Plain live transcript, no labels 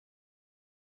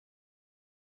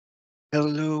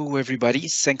Hello, everybody.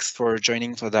 Thanks for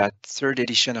joining for that third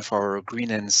edition of our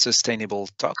Green and Sustainable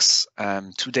Talks.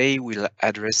 Today, we'll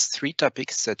address three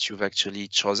topics that you've actually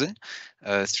chosen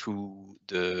through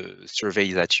the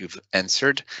survey that you've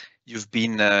answered. You've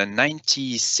been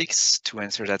 96 to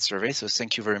answer that survey, so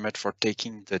thank you very much for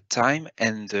taking the time.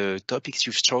 And the topics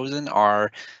you've chosen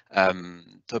are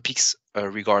topics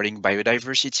regarding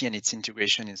biodiversity and its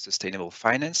integration in sustainable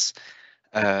finance.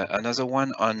 Another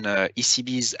one on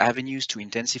ECB's avenues to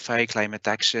intensify climate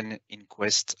action in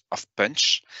quest of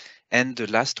punch. And the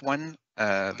last one,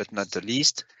 but not the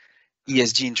least,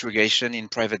 ESG integration in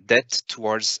private debt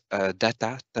towards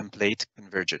data template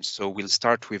convergence. So we'll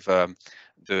start with the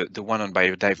one on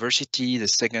biodiversity. The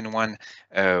second one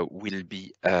will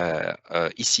be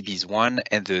ECB's one,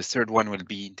 and the third one will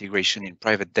be integration in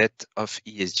private debt of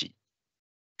ESG.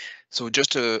 So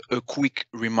just a quick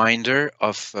reminder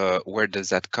of where does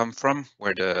that come from,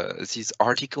 where these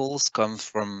articles come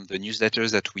from, the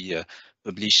newsletters that we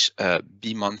publish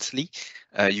bi-monthly.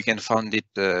 You can find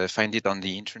it on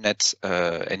the internet,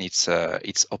 and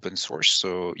it's open source.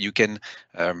 So you can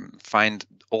find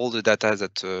all the data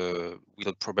that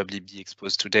will probably be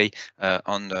exposed today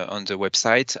on the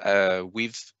website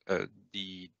with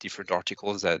the different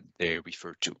articles that they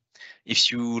refer to.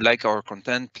 If you like our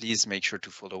content, please make sure to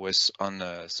follow us on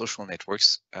social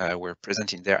networks. We're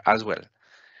present in there as well.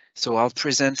 So I'll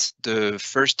present the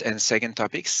first and second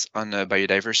topics on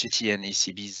biodiversity and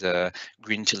ECB's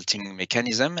green tilting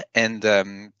mechanism, and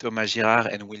Thomas Girard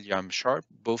and William Sharpe,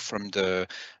 both from the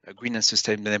Green and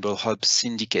Sustainable Hub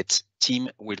Syndicate team,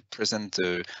 will present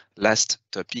the last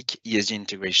topic, ESG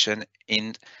integration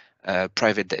in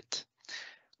private debt.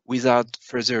 Without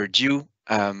further ado,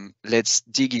 let's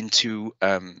dig into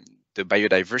the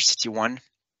biodiversity one.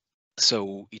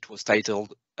 So it was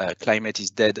titled Climate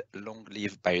is Dead, Long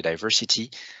Live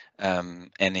Biodiversity,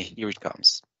 and here it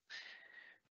comes.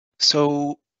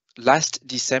 So last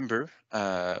December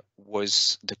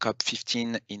was the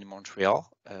COP15 in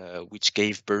Montreal, which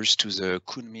gave birth to the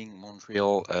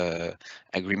Kunming-Montreal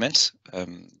Agreement,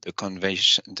 the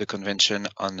Convention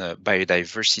on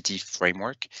Biodiversity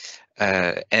Framework.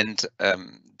 And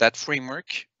that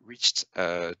framework reached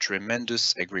a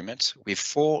tremendous agreement with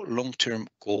 4 long-term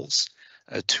goals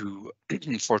for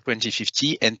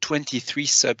 2050 and 23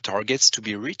 sub-targets to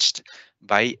be reached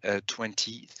by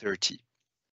 2030.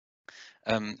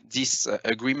 This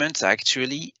agreement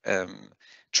actually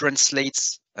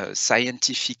translates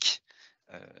scientific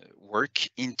work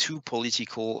into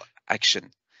political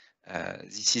action.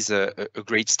 This is a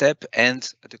great step, and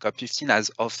the COP15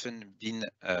 has often been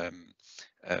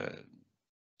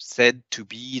said to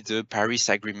be the Paris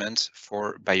Agreement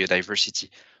for biodiversity.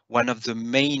 One of the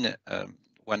main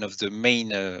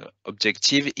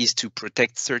objective is to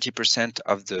protect 30%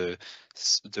 of the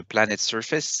planet's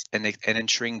surface and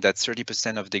ensuring that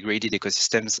 30% of degraded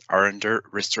ecosystems are under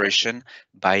restoration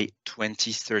by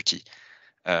 2030.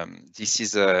 This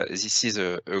is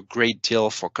a great deal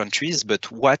for countries,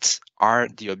 but what are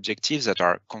the objectives that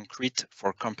are concrete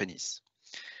for companies?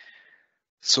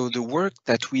 So the work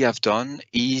that we have done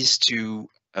is to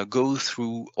go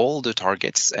through all the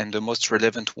targets and the most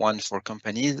relevant one for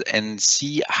companies and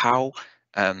see how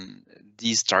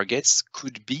these targets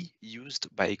could be used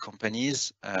by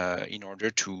companies in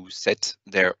order to set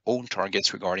their own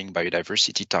targets regarding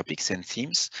biodiversity topics and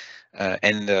themes.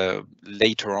 And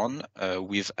later on,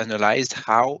 we've analyzed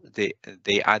how they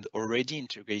had already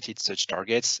integrated such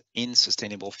targets in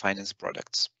sustainable finance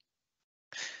products.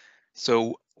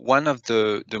 So one of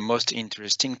the most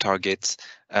interesting targets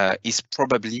is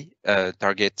probably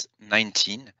target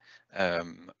 19,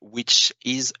 which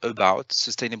is about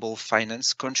sustainable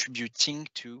finance contributing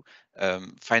to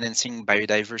financing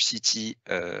biodiversity,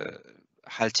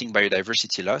 halting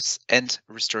biodiversity loss, and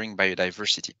restoring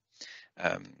biodiversity.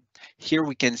 Here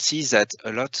we can see that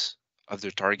a lot of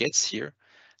the targets here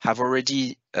have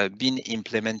already been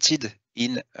implemented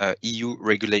in EU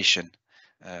regulation.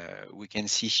 We can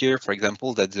see here, for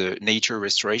example, that the nature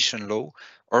restoration law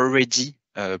already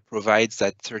provides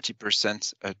that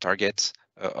 30% target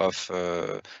of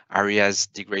areas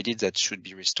degraded that should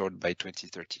be restored by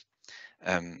 2030.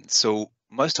 So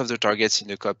most of the targets in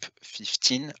the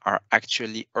COP15 are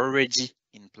actually already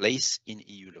in place in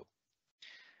EU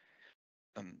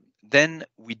law. Then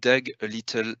we dug a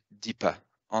little deeper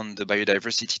on the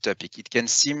biodiversity topic. It can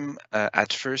seem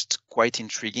at first quite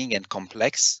intriguing and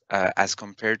complex as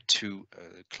compared to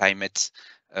climate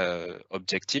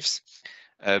objectives,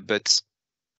 but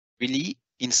really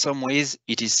in some ways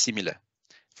it is similar.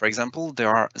 For example, there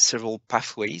are several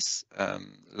pathways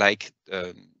like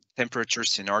temperature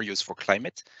scenarios for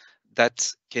climate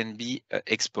that can be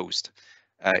exposed.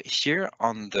 Here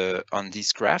on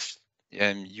this graph,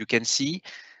 you can see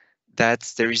that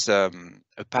there is a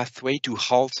pathway to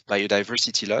halt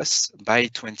biodiversity loss by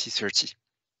 2030.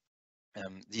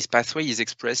 This pathway is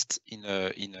expressed in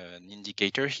an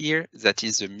indicator here that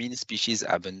is the mean species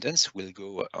abundance. We'll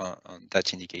go on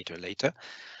that indicator later,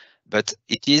 but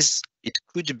it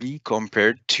could be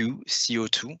compared to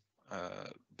CO2,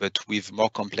 but with more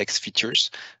complex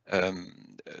features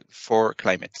for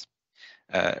climate.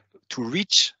 To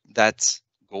reach that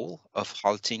goal of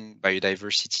halting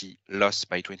biodiversity loss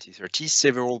by 2030,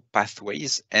 several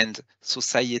pathways and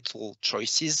societal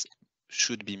choices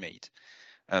should be made.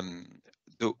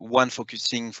 The one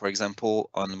focusing, for example,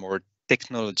 on more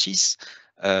technologies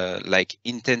like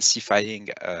intensifying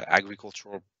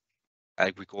agriculture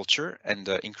and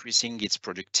increasing its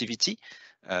productivity.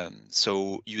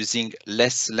 So using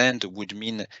less land would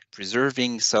mean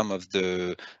preserving some of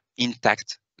the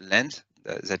intact land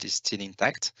that is still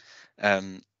intact.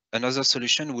 Another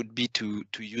solution would be to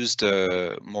use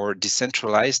the more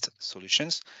decentralized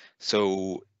solutions.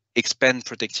 So expand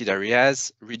protected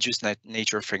areas, reduce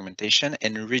nature fragmentation,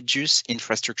 and reduce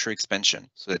infrastructure expansion.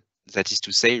 So that is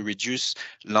to say, reduce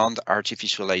land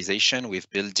artificialization with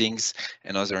buildings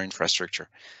and other infrastructure,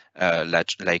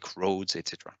 like roads,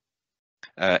 etc.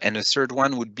 And a third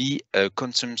one would be a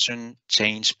consumption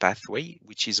change pathway,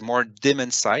 which is more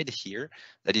demand side here.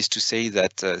 That is to say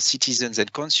that citizens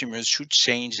and consumers should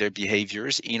change their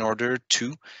behaviors in order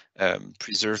to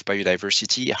preserve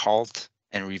biodiversity, halt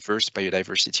and reverse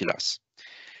biodiversity loss.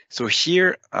 So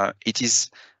here it is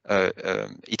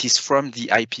from the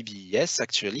IPBES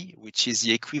actually, which is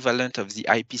the equivalent of the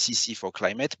IPCC for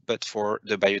climate, but for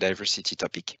the biodiversity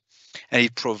topic. And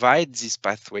it provides these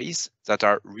pathways that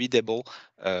are readable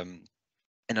and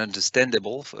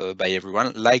understandable by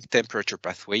everyone, like temperature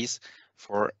pathways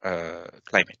for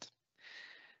climate.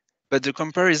 But the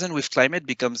comparison with climate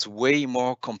becomes way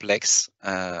more complex,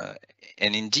 and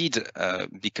indeed,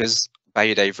 because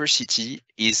biodiversity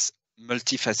is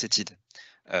multifaceted.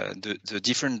 The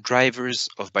different drivers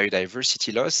of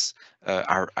biodiversity loss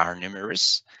are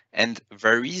numerous and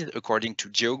vary according to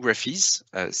geographies,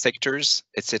 sectors,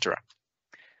 etc.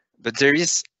 But there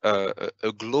is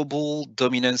a global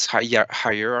dominance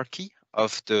hierarchy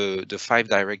of the 5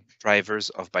 direct drivers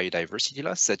of biodiversity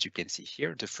loss that you can see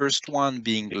here. The first one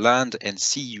being land and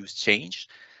sea use change.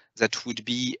 That would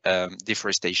be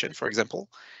deforestation, for example.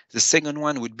 The second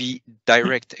one would be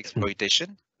direct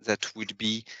exploitation. That would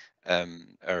be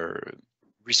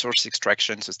resource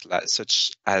extraction,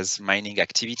 such as mining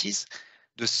activities.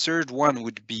 The third one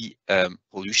would be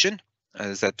pollution.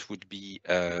 That would be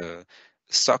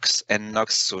SOx and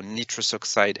NOx, so nitrous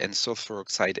oxide and sulfur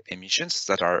oxide emissions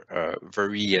that are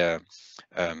very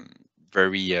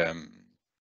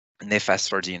nefast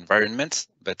for the environment,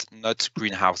 but not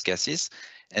greenhouse gases.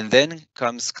 And then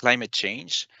comes climate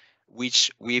change,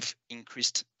 which with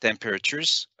increased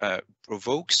temperatures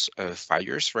provokes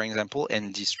fires, for example,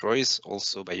 and destroys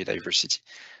also biodiversity.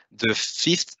 The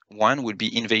fifth one would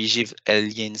be invasive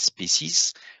alien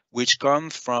species, which come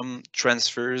from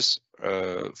transfers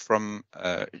from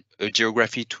a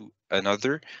geography to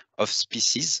another of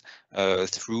species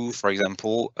through, for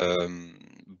example,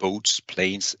 boats,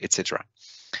 planes, etc.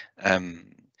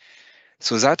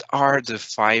 So that are the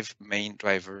 5 main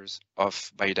drivers of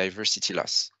biodiversity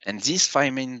loss. And these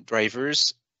 5 main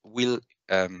drivers will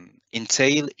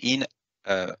entail in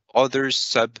other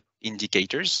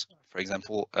sub-indicators. For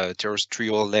example,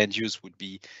 terrestrial land use would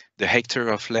be the hectare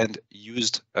of land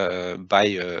used by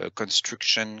a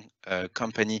construction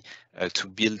company to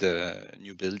build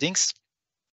new buildings.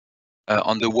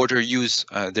 On the water use,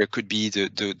 there could be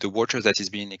the water that is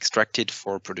being extracted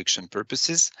for production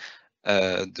purposes.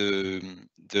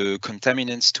 The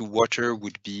contaminants to water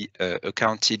would be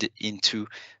accounted into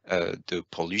the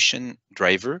pollution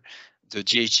driver. The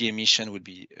GHG emission would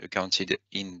be accounted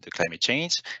in the climate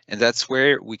change. And that's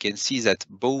where we can see that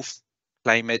both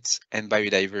climate and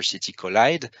biodiversity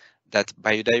collide, that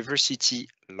biodiversity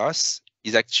loss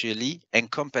is actually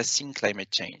encompassing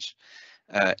climate change.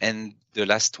 And the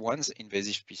last ones,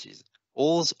 invasive species.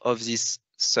 All of these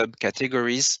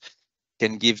subcategories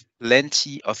can give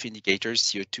plenty of indicators,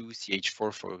 CO2,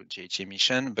 CH4 for GHG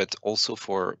emission, but also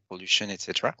for pollution,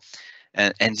 etc.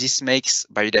 And this makes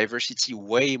biodiversity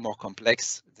way more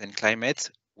complex than climate,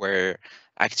 where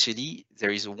actually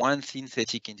there is one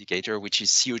synthetic indicator, which is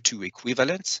CO2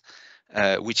 equivalent,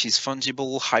 which is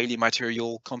fungible, highly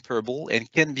material, comparable,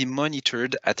 and can be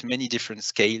monitored at many different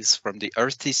scales from the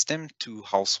Earth system to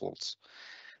households.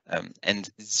 And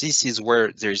this is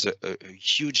where there's a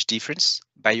huge difference.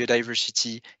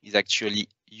 Biodiversity is actually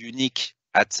unique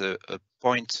at a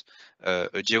point,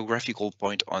 a geographical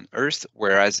point on Earth,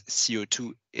 whereas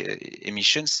CO2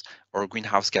 emissions or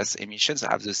greenhouse gas emissions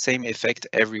have the same effect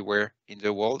everywhere in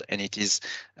the world, and it is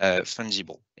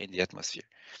fungible in the atmosphere.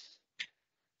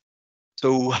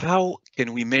 So how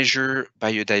can we measure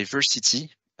biodiversity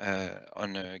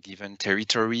on a given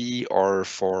territory, or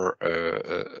for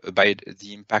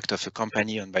the impact of a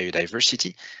company on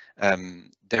biodiversity?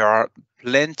 There are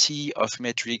plenty of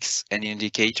metrics and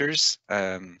indicators,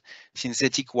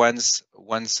 synthetic ones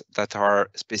that are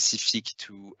specific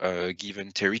to a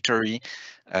given territory,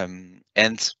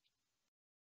 and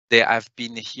they have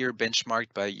been here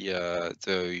benchmarked by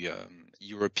the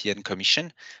European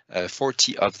Commission.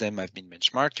 40 of them have been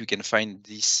benchmarked. You can find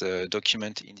this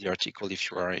document in the article if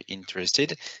you are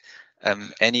interested.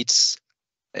 And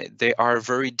they are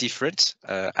very different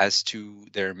as to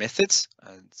their methods.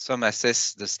 Some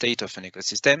assess the state of an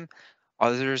ecosystem.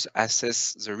 Others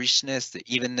assess the richness, the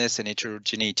evenness, and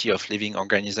heterogeneity of living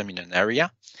organisms in an area.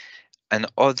 And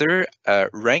other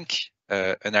rank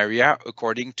an area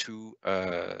according to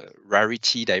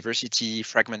rarity, diversity,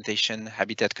 fragmentation,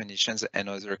 habitat conditions, and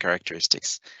other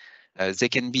characteristics. They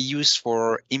can be used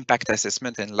for impact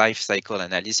assessment and life cycle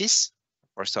analysis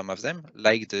for some of them,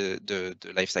 like the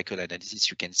life cycle analysis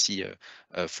you can see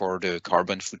for the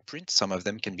carbon footprint. Some of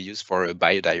them can be used for a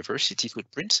biodiversity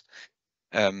footprint,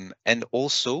 and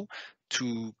also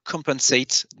to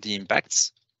compensate the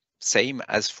impacts, same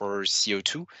as for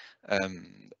CO2.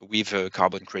 With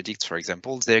carbon credits, for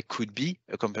example, there could be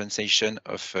a compensation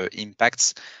of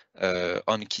impacts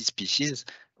on key species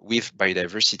with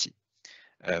biodiversity.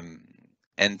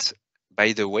 And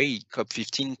by the way,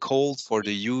 COP15 called for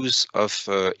the use of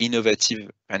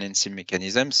innovative financing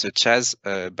mechanisms such as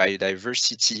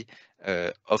biodiversity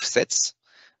offsets.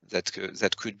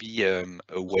 That could be a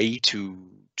way to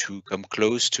come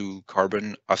close to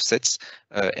carbon offsets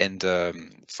and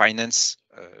finance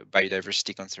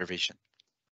biodiversity conservation.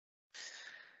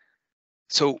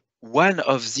 So one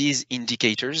of these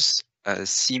indicators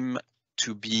seem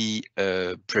to be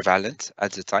prevalent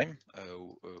at the time,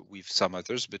 with some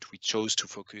others, but we chose to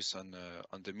focus on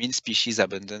the mean species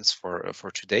abundance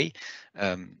for today.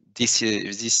 This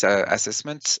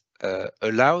assessment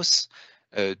allows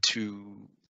to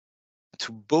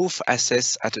both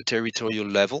assess at a territorial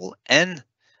level and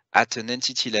at an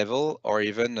entity level, or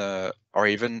even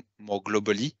more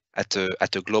globally at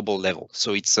a global level.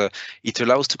 So it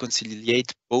allows to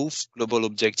conciliate both global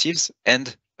objectives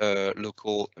and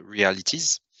local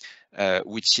realities,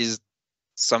 which is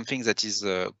something that is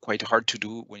quite hard to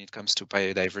do when it comes to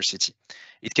biodiversity.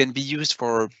 It can be used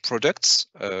for products,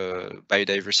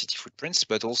 biodiversity footprints,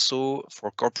 but also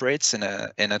for corporates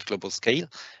and at global scale,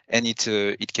 and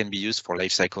it can be used for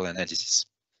life cycle analysis.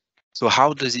 So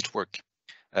how does it work?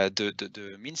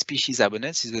 The mean species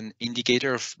abundance is an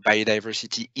indicator of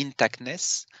biodiversity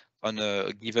intactness on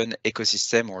a given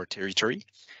ecosystem or territory.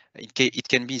 It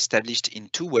can be established in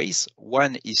two ways.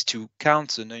 One is to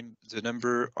count the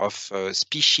number of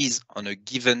species on a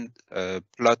given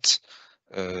plot,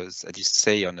 that is,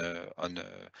 say, on a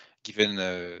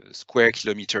given square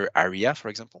kilometer area, for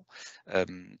example,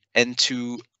 and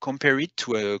to compare it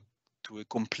to a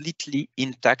completely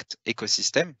intact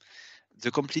ecosystem.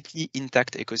 The completely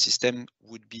intact ecosystem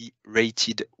would be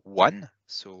rated 1,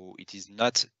 so it has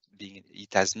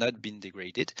not been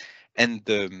degraded, and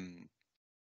the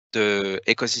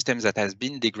ecosystem that has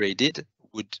been degraded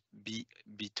would be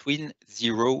between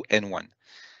 0 and 1.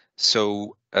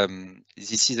 So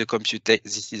this is a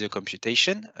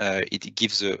computation. It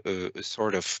gives a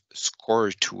sort of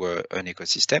score to an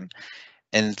ecosystem,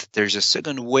 and there's a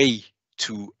second way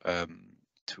to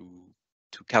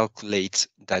calculate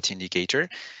that indicator.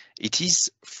 It is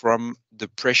from the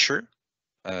pressure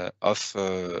of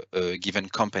a given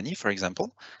company. For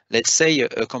example, let's say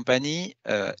a company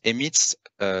emits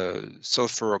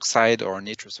sulfur oxide or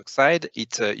nitrous oxide.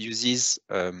 It uses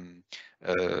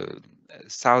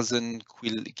 1,000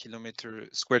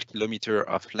 square kilometer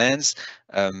of lands,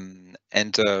 and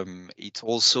it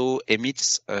also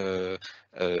emits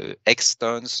X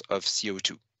tons of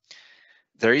CO2.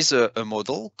 There is a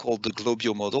model called the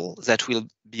Globio model that will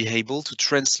be able to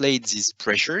translate these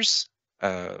pressures,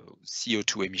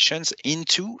 CO2 emissions,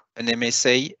 into an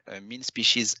MSA, mean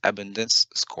species abundance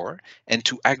score, and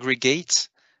to aggregate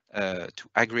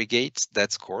that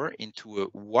score into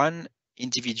one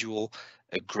individual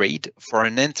grade for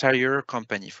an entire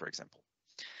company, for example,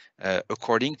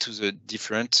 according to the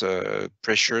different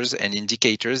pressures and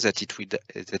indicators that it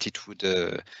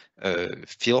would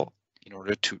fill in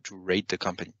order to rate the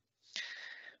company.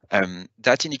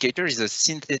 That indicator is a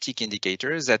synthetic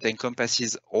indicator that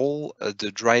encompasses all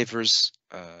the drivers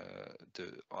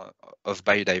of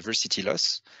biodiversity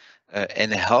loss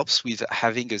and helps with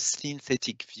having a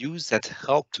synthetic views that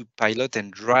help to pilot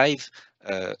and drive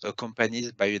a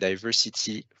company's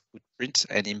biodiversity footprint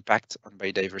and impact on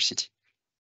biodiversity.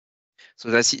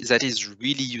 So that is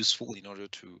really useful in order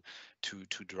to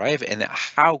drive. And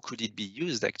how could it be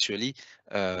used actually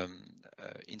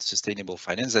in sustainable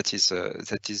finance? That is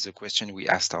a question we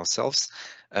asked ourselves,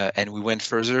 and we went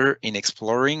further in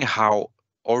exploring how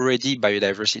already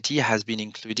biodiversity has been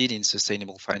included in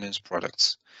sustainable finance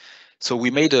products. So we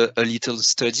made a little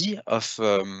study of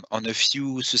on a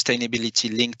few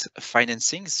sustainability-linked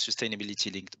financings,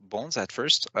 sustainability-linked bonds at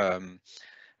first.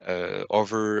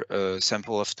 Over a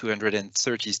sample of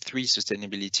 233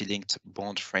 sustainability-linked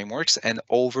bond frameworks and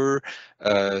over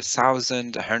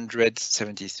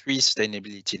 1,173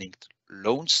 sustainability-linked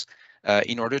loans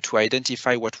in order to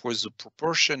identify what was the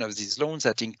proportion of these loans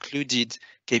that included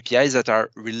KPIs that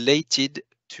are related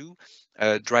to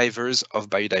drivers of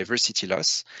biodiversity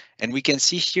loss. And we can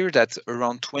see here that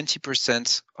around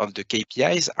 20% of the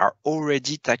KPIs are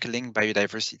already tackling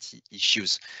biodiversity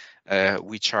issues.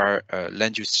 Which are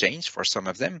land use change for some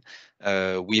of them,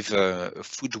 with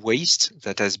food waste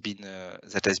that has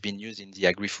been used in the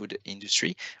agri-food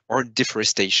industry, or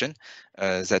deforestation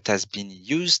that has been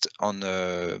used on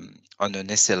an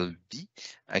SLB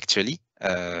actually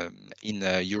in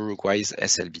Uruguay's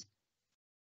SLB.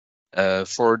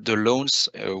 For the loans,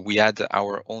 we had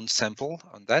our own sample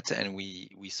on that, and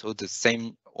we saw the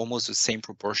same, almost the same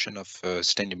proportion of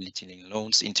sustainability-linked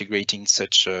loans integrating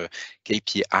such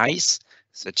KPIs,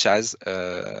 such as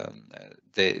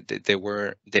they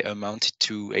amounted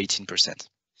to 18%.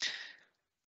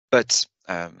 But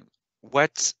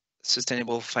what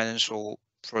sustainable financial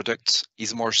product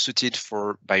is more suited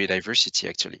for biodiversity,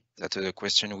 actually? That's a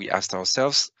question we asked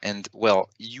ourselves. And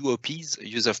well, UOPs,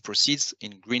 use of proceeds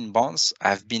in green bonds,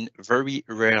 have been very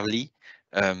rarely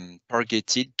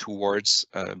targeted towards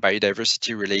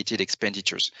biodiversity related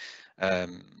expenditures.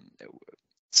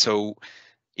 So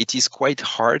it is quite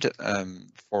hard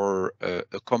for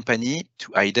a company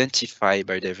to identify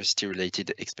biodiversity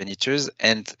related expenditures,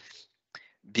 and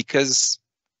because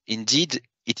indeed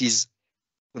it is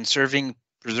preserving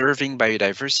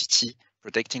biodiversity,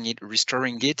 protecting it,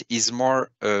 restoring it is not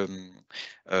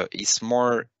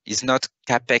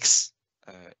capex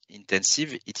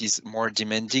intensive. It is more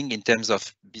demanding in terms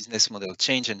of business model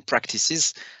change and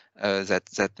practices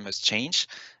that must change,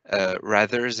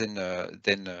 rather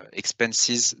than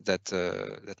expenses that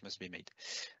must be made.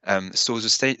 So the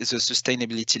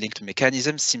sustainability-linked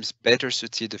mechanism seems better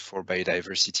suited for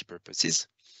biodiversity purposes.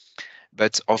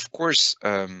 But of course,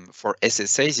 for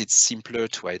SSAs, it's simpler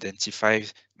to identify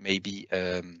maybe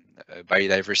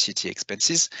biodiversity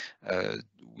expenses.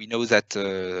 We know that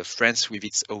France, with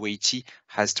its OAT,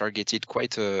 has targeted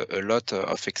quite a lot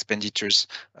of expenditures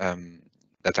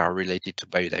that are related to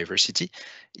biodiversity.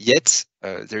 Yet,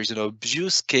 there is an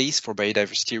obvious case for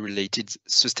biodiversity-related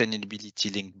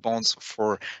sustainability-linked bonds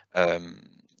for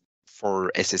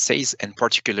SSAs, and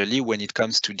particularly when it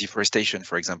comes to deforestation,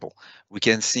 for example. We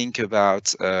can think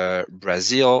about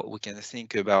Brazil, we can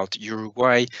think about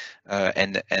Uruguay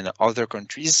and other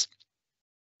countries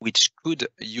which could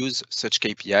use such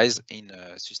KPIs in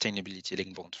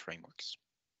sustainability-linked bond frameworks.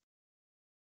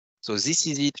 So this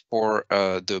is it for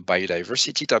the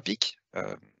biodiversity topic.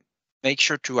 Make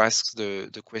sure to ask the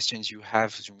questions you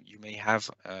may have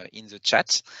in the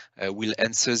chat. We'll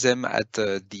answer them at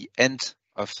the end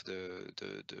of the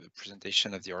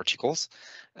presentation of the articles.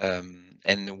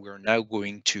 And we're now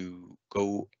going to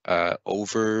go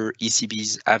over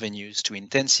ECB's avenues to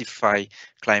intensify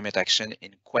climate action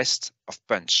in quest of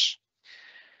punch.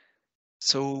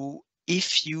 So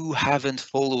if you haven't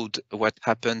followed what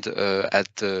happened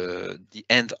at the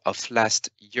end of last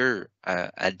year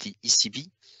at the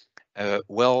ECB,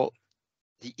 well,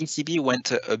 the ECB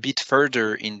went a bit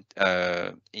further in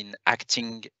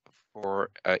acting for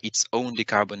its own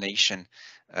decarbonation,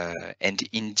 and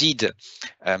indeed,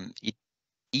 it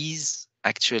is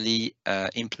actually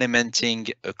implementing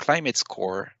a climate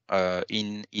score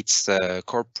in its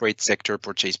corporate sector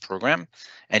purchase program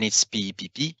and its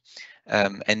PEPP,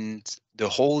 and the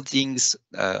holdings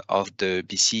of the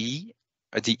BCE.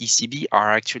 The ECB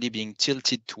are actually being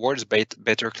tilted towards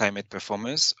better climate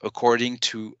performance according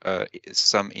to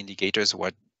some indicators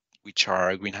which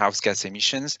are greenhouse gas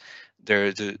emissions,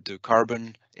 the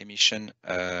carbon emission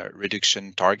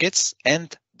reduction targets,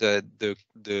 and the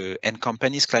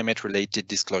companies' climate related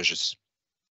disclosures.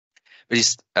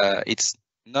 But it's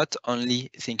not only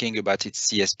thinking about its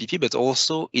CSPP, but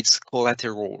also its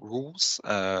collateral rules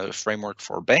framework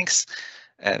for banks.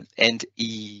 And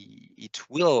it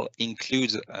will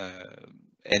include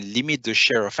and limit the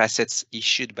share of assets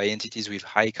issued by entities with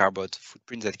high carbon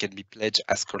footprint that can be pledged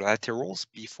as collaterals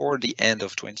before the end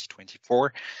of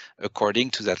 2024, according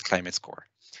to that climate score.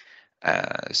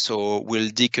 So we'll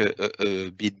dig a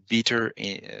bit deeper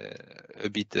in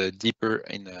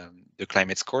the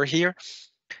climate score here.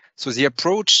 So the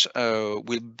approach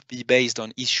will be based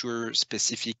on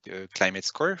issuer-specific climate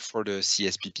score for the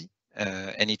CSPP,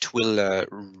 and it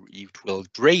will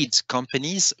grade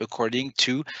companies according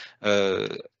to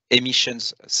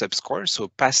emissions subscore, so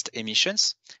past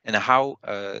emissions, and how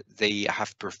they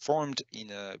have performed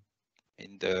in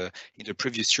the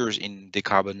previous years in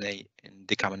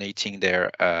decarbonating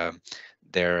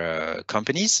their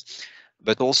companies,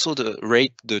 but also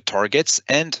the targets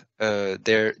and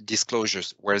their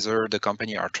disclosures, whether the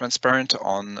company are transparent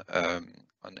on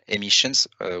emissions,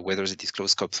 whether they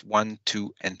disclose scopes 1,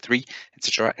 2, and 3,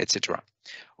 etc., etc.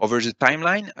 Over the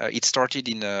timeline, it started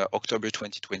in October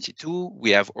 2022. We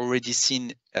have already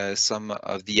seen some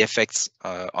of the effects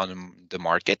on the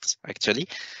market, actually.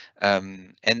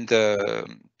 And the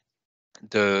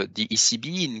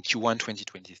ECB in Q1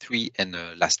 2023 and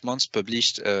last month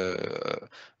published a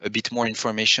bit more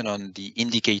information on the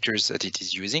indicators that it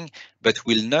is using, but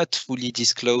will not fully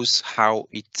disclose how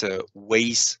it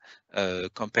weighs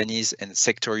companies and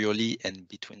sectorially and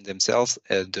between themselves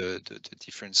the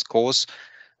different scores.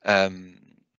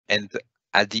 And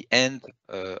at the end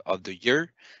of the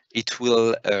year, it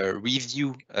will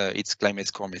review its climate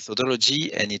score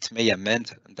methodology, and it may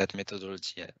amend that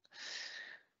methodology.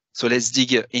 So let's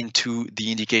dig into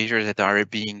the indicators that are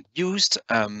being used.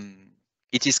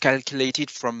 It is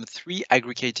calculated from 3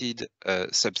 aggregated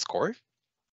subscore.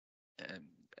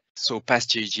 So past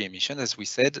GHG emission, as we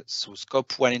said, so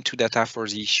scope 1 and 2 data for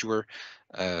the issuer,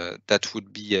 that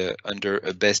would be under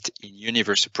a best in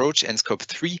universe approach, and scope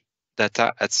 3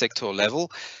 data at sector level,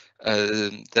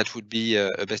 that would be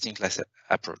a best in class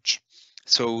approach.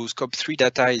 So scope 3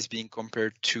 data is being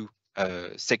compared to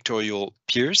sectorial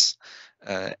peers,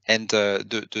 and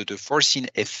the foreseen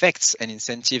effects and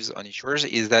incentives on issuers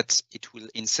is that it will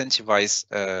incentivize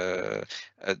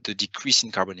the decrease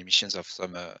in carbon emissions of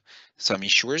some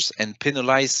issuers and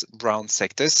penalize brown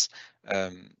sectors.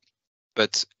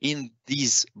 But in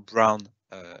these brown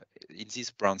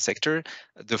sector,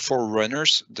 the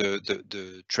forerunners,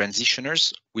 the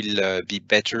transitioners will be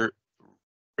better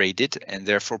rated and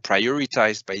therefore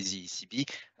prioritized by the ECB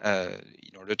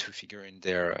in order to figure in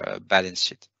their balance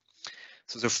sheet.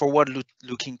 So the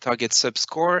forward-looking target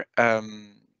subscore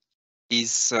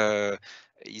is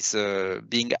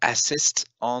being assessed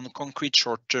on concrete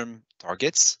short-term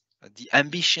targets, the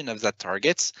ambition of that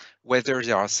target, whether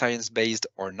they are science-based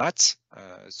or not.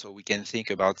 So we can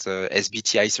think about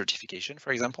SBTi certification,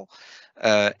 for example,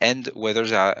 and whether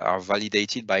they are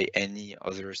validated by any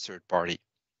other third party.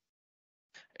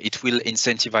 It will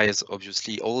incentivize,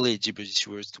 obviously, all eligible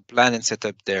issuers to plan and set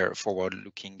up their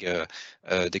forward-looking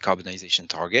decarbonization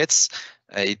targets.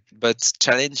 But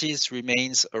challenges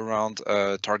remains around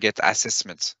target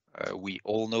assessment. We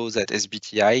all know that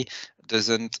SBTi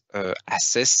doesn't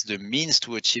assess the means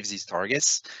to achieve these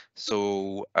targets.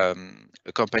 So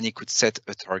a company could set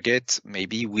a target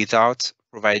maybe without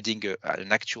providing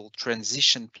an actual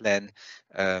transition plan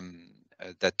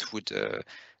that would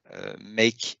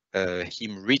make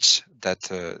him reach that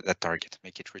target,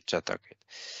 make it reach that target.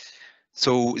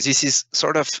 So this is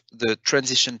sort of the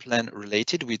transition plan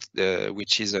related with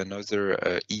which is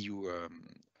another EU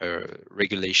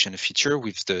regulation feature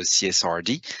with the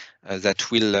CSRD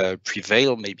that will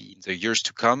prevail maybe in the years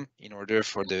to come in order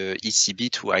for the ECB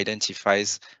to identify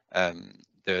the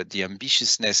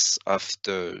ambitiousness of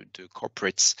the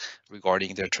corporates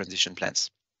regarding their transition plans.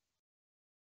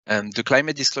 The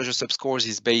climate disclosure subscores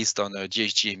is based on a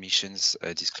GHG emissions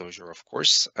disclosure, of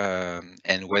course,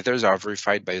 and whether they are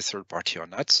verified by a third party or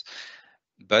not.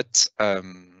 But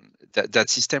that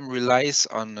system relies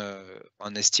on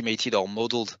estimated or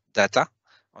modeled data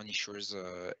on issuers'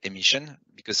 emission,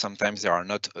 because sometimes they are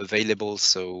not available.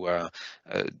 So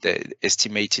the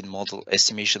estimation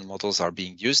models are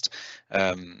being used,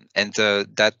 and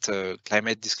that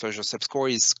climate disclosure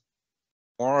subscore is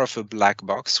more of a black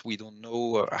box. We don't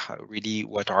know really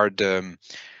what are the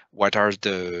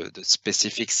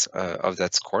specifics of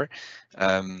that score,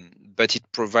 but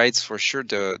it provides for sure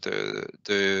the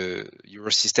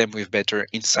Eurosystem with better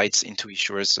insights into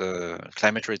issuers'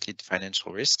 climate-related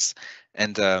financial risks,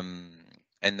 and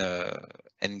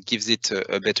gives it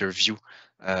a better view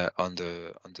on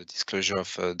the disclosure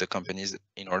of the companies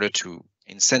in order to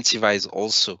incentivize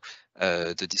also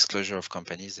the disclosure of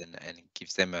companies and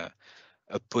gives them a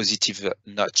positive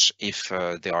notch if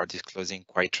they are disclosing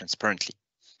quite transparently.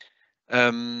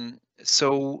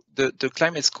 So the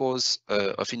climate scores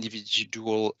of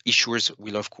individual issuers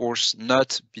will of course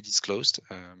not be disclosed.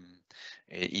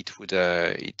 It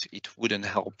wouldn't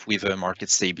help with market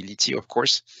stability, of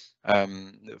course.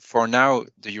 For now,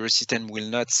 the Eurosystem will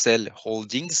not sell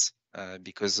holdings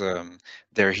because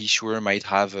their issuer might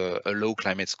have a low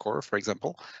climate score, for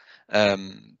example.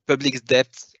 Public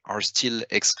debts are still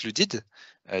excluded,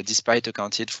 despite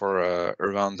accounted for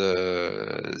around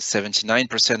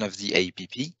 79% of the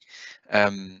APP.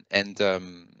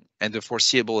 And the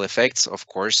foreseeable effects, of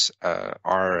course,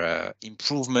 are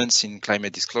improvements in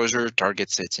climate disclosure,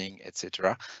 target setting,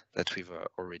 etc., that we've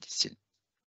already seen.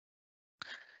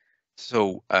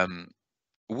 So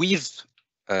with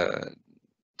the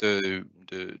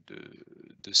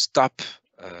stop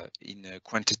in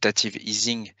quantitative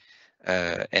easing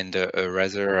and a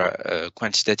rather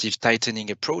quantitative tightening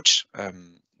approach,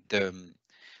 the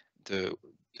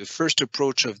first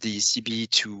approach of the ECB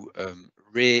to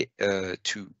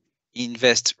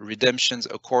invest redemptions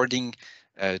according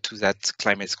to that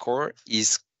climate score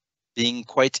is being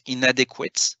quite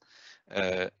inadequate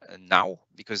now,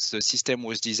 because the system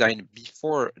was designed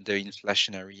before the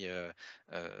inflationary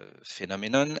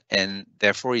phenomenon and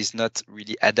therefore is not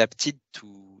really adapted to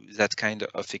that kind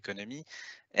of economy.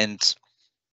 And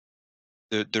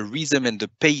the rhythm and the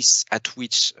pace at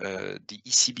which the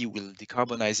ECB will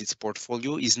decarbonize its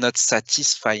portfolio is not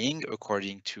satisfying,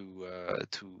 according to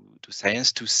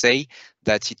science, to say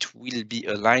that it will be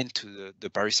aligned to the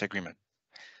Paris Agreement.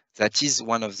 That is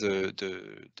one of the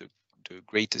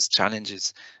greatest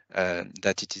challenges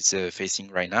that it is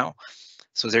facing right now.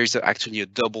 So there is actually a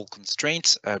double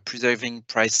constraint: preserving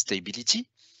price stability,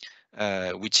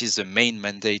 which is the main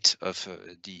mandate of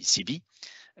the ECB.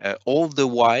 All the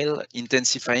while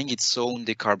intensifying its own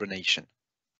decarbonation.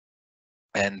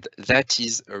 And that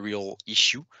is a real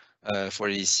issue for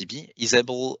the ECB.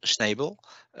 Isabel Schnabel,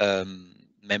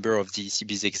 member of the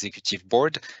ECB's executive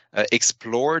board,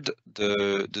 explored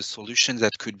the solutions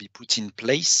that could be put in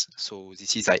place. So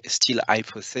this is still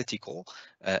hypothetical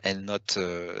and not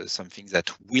something that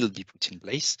will be put in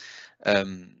place,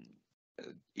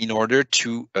 in order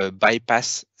to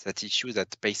bypass that issue,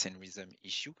 that pace and rhythm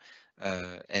issue,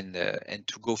 and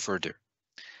to go further.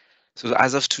 So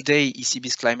as of today,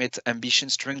 ECB's climate ambition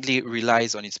strongly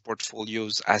relies on its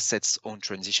portfolio's assets own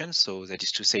transition. So that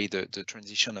is to say the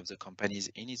transition of the companies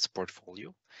in its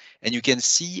portfolio. And you can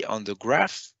see on the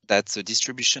graph that the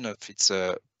distribution of its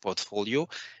portfolio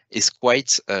is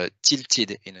quite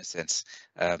tilted in a sense.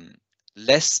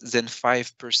 Less than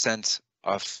 5%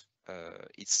 of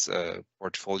its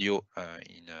portfolio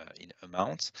in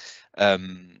amount,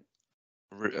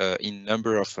 in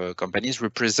number of companies,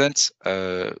 represent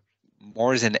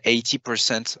more than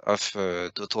 80% of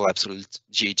total absolute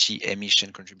GHG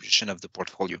emission contribution of the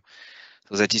portfolio.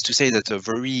 So that is to say that a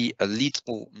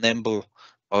little number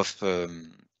of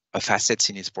assets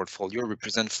in its portfolio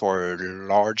represent for a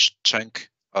large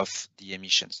chunk of the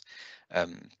emissions.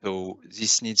 So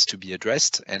this needs to be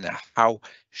addressed. And how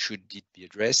should it be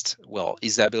addressed? Well,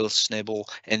 Isabel Schnabel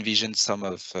envisioned some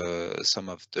of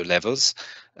the levels,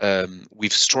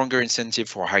 with stronger incentive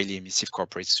for highly emissive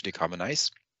corporates to decarbonize,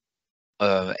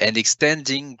 and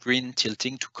extending green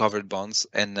tilting to covered bonds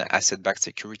and asset-backed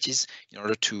securities in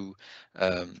order to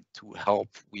help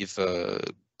with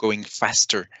going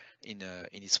faster in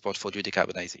its portfolio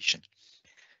decarbonization.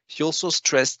 He also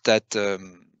stressed that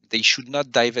they should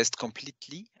not divest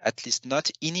completely, at least not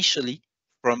initially,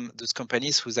 from those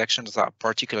companies whose actions are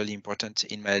particularly important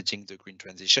in managing the green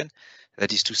transition,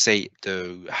 that is to say,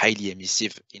 the highly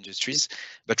emissive industries,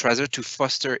 but rather to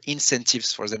foster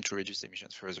incentives for them to reduce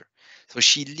emissions further. So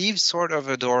she leaves sort of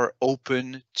a door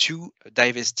open to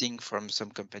divesting from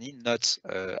some company, not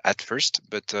at first,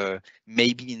 but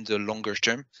maybe in the longer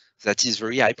term. That is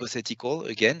very hypothetical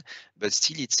again, but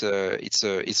still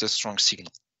it's a strong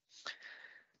signal.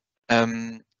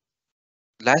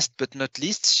 Last but not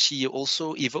least, she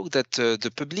also evoked that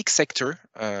the public sector,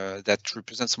 that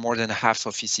represents more than half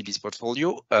of ECB's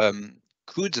portfolio,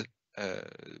 could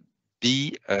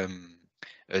be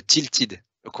tilted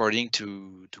according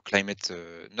to climate,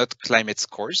 not climate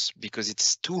scores, because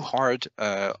it's too hard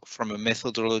from a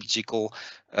methodological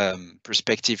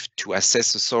perspective to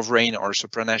assess a sovereign or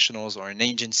supranationals or an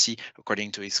agency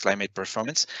according to its climate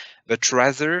performance, but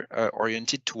rather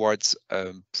oriented towards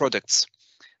products.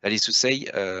 That is to say,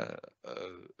 a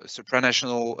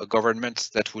supranational government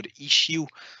that would issue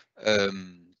a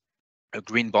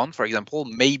green bond, for example,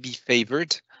 may be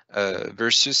favored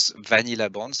versus vanilla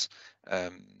bonds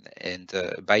and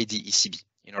by the ECB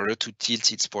in order to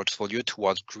tilt its portfolio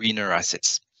towards greener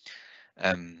assets.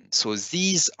 So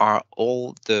these are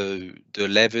all the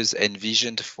levers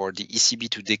envisioned for the ECB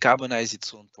to decarbonize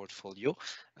its own portfolio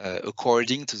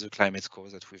according to the climate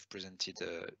scores that we've presented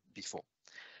before.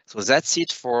 So that's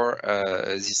it for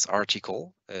this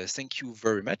article. Thank you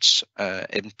very much.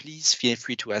 And please feel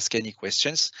free to ask any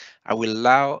questions. I will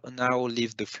now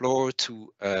leave the floor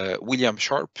to William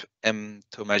Sharpe and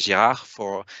Thomas Girard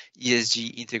for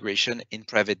ESG integration in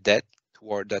private debt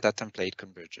toward data template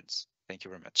convergence. Thank you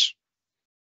very much.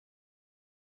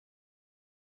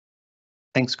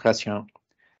 Thanks, Gratien.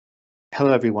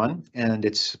 Hello, everyone, and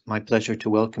it's my pleasure to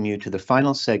welcome you to the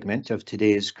final segment of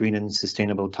today's Green and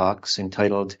Sustainable Talks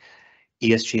entitled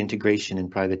ESG Integration in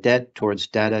Private Debt Towards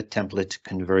Data Template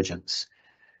Convergence.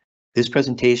 This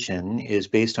presentation is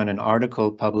based on an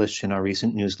article published in our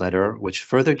recent newsletter, which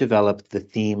further developed the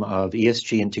theme of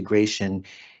ESG integration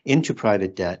into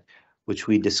private debt, which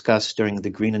we discussed during the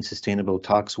Green and Sustainable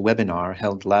Talks webinar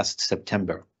held last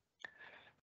September.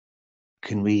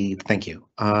 Thank you.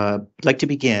 I'd like to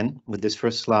begin with this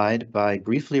first slide by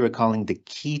briefly recalling the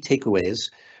key takeaways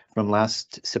from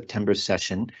last September's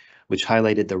session, which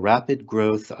highlighted the rapid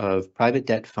growth of private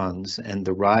debt funds and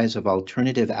the rise of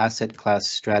alternative asset class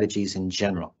strategies in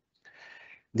general.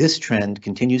 This trend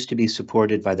continues to be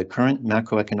supported by the current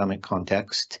macroeconomic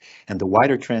context and the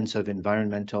wider trends of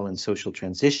environmental and social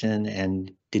transition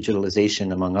and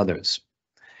digitalization, among others.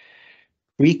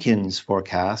 Gratien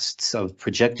forecasts of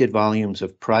projected volumes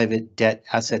of private debt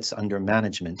assets under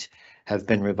management have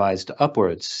been revised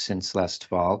upwards since last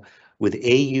fall, with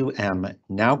AUM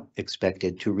now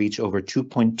expected to reach over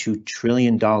 $2.2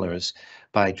 trillion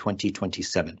by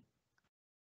 2027.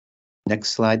 Next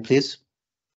slide, please.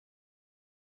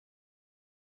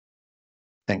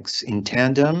 Thanks. In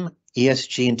tandem,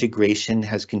 ESG integration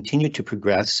has continued to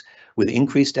progress with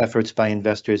increased efforts by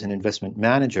investors and investment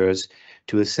managers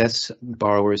to assess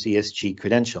borrowers' ESG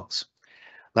credentials.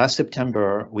 Last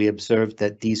September, we observed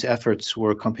that these efforts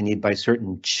were accompanied by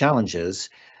certain challenges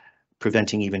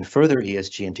preventing even further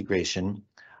ESG integration,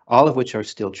 all of which are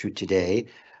still true today,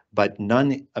 but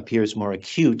none appears more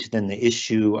acute than the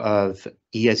issue of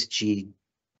ESG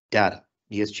data,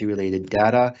 ESG-related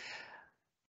data.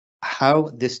 How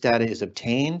this data is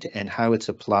obtained and how it's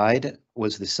applied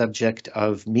was the subject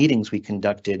of meetings we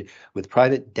conducted with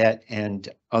private debt and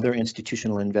other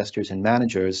institutional investors and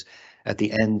managers at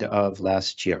the end of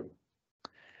last year.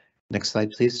 Next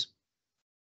slide, please.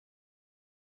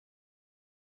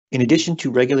 In addition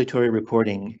to regulatory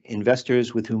reporting,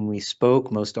 investors with whom we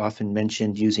spoke most often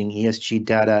mentioned using ESG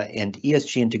data and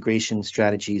ESG integration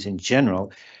strategies in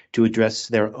general to address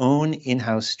their own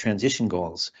in-house transition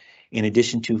goals, in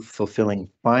addition to fulfilling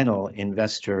final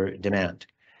investor demand.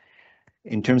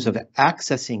 In terms of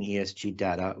accessing ESG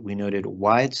data, we noted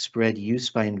widespread use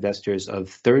by investors of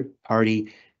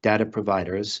third-party data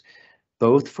providers,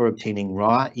 both for obtaining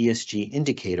raw ESG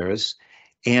indicators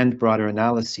and broader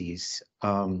analyses,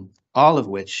 all of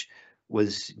which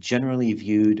was generally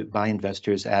viewed by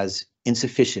investors as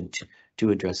insufficient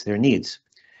to address their needs.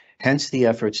 Hence the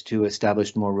efforts to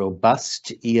establish more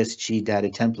robust ESG data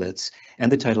templates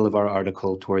and the title of our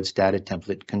article, Towards Data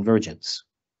Template Convergence.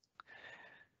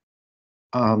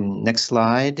 Next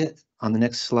slide. On the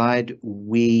next slide,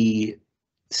 we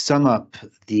sum up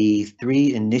the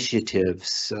three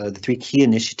initiatives, the three key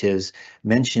initiatives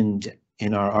mentioned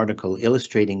in our article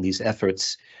illustrating these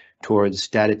efforts towards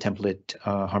data template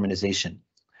harmonization.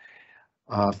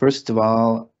 First of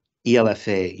all,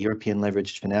 ELFA, European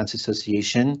Leveraged Finance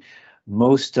Association.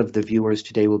 Most of the viewers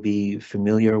today will be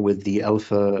familiar with the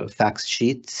ELFA fact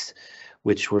sheets,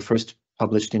 which were first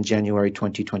published in January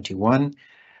 2021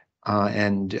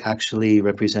 and actually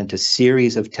represent a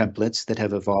series of templates that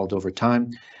have evolved over time,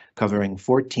 covering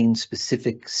 14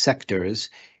 specific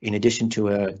sectors in addition to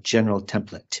a general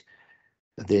template.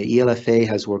 The ELFA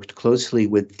has worked closely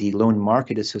with the Loan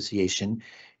Market Association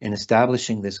in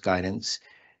establishing this guidance,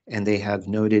 and they have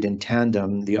noted in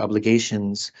tandem the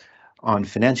obligations on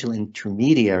financial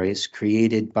intermediaries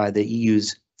created by the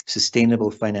EU's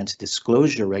Sustainable Finance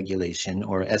Disclosure Regulation,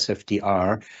 or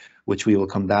SFDR, which we will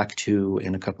come back to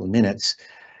in a couple of minutes,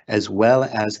 as well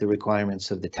as the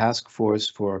requirements of the Task Force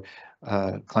for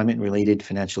Climate-Related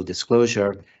Financial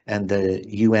Disclosure and the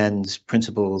UN's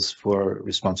Principles for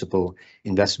Responsible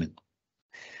Investment.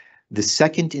 The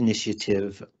second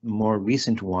initiative, more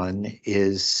recent one,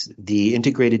 is the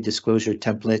Integrated Disclosure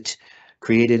Template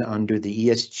created under the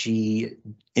ESG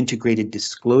Integrated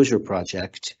Disclosure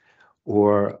Project,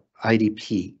 or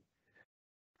IDP.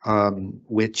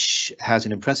 which has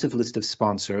an impressive list of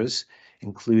sponsors,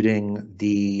 including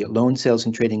the Loan Sales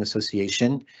and Trading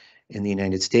Association in the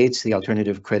United States, the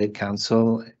Alternative Credit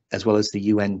Council, as well as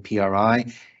the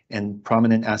UNPRI, and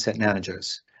prominent asset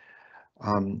managers.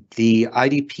 The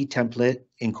IDP template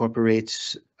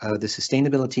incorporates the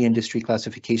Sustainability Industry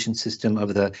Classification System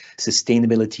of the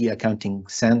Sustainability Accounting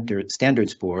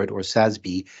Standards Board, or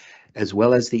SASB, as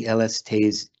well as the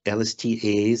LSTA's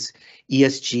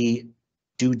ESG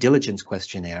Due Diligence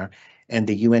Questionnaire and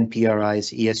the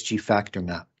UNPRI's ESG Factor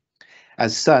Map.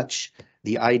 As such,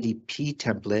 the IDP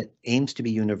template aims to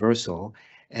be universal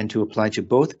and to apply to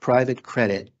both private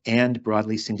credit and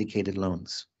broadly syndicated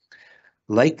loans.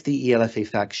 Like the ELFA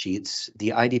fact sheets, the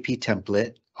IDP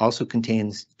template also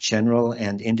contains general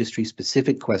and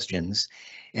industry-specific questions,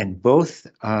 and both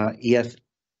ELFA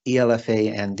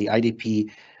and the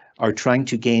IDP are trying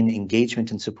to gain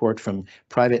engagement and support from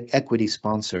private equity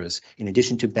sponsors, in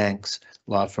addition to banks,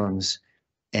 law firms,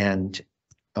 and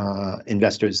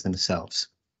investors themselves.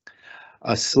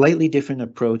 A slightly different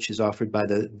approach is offered by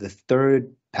the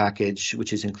third package,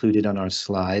 which is included on our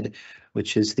slide,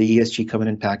 which is the ESG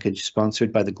Covenant package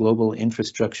sponsored by the Global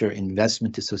Infrastructure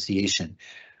Investment Association,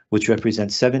 which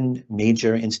represents 7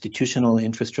 major institutional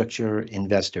infrastructure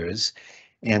investors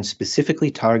and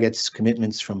specifically targets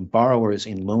commitments from borrowers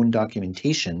in loan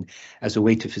documentation as a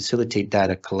way to facilitate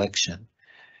data collection.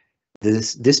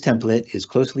 This template is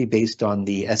closely based on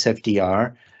the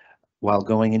SFDR, while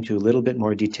going into a little bit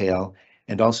more detail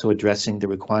and also addressing the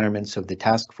requirements of the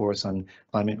Task Force on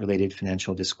Climate-Related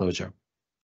Financial Disclosure.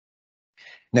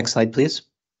 Next slide, please.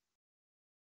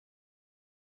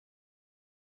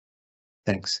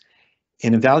 Thanks.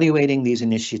 In evaluating these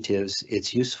initiatives,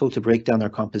 it's useful to break down their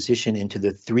composition into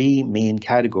the 3 main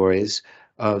categories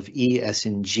of E, S,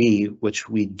 and G, which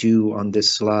we do on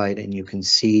this slide, and you can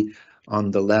see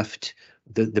on the left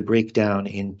the breakdown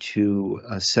into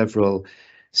several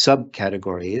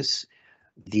subcategories.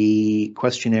 The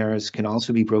questionnaires can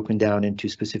also be broken down into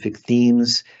specific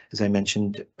themes, as I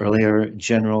mentioned earlier,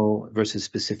 general versus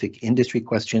specific industry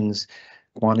questions,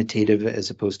 quantitative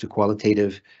as opposed to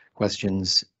qualitative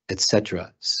questions,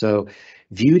 etc. So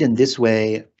viewed in this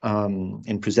way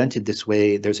and presented this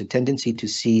way, there's a tendency to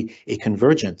see a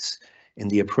convergence in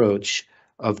the approach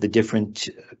of the different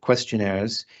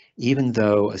questionnaires, even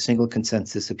though a single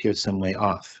consensus appears some way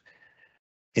off.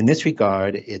 In this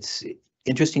regard, it's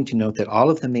interesting to note that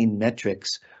all of the main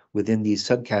metrics within these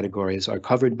subcategories are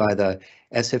covered by the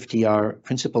SFDR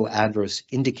principal adverse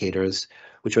indicators,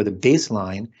 which are the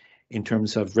baseline in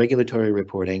terms of regulatory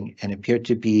reporting and appear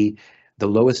to be the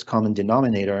lowest common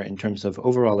denominator in terms of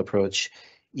overall approach,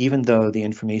 even though the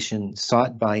information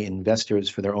sought by investors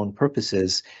for their own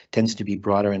purposes tends to be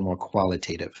broader and more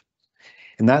qualitative.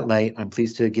 In that light, I'm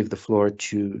pleased to give the floor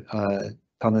to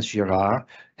Thomas Girard,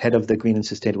 head of the Green and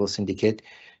Sustainable Syndicate,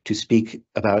 to speak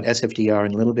about SFDR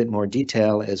in a little bit more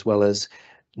detail, as well as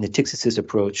Natixis's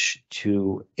approach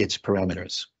to its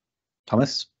parameters.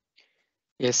 Thomas?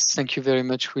 Yes, thank you very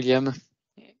much, William.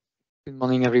 Good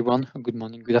morning, everyone. Good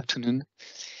morning, good afternoon.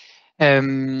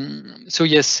 So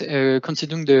yes,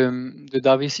 considering the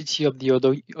diversity of the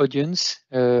audience,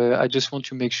 I just want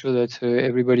to make sure that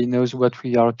everybody knows what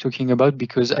we are talking about,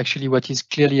 because actually what is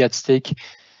clearly at stake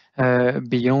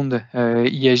beyond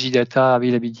ESG data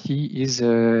availability is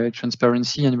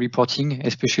transparency and reporting,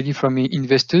 especially from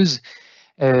investors.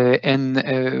 And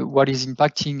what is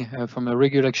impacting from a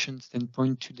regulation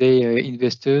standpoint today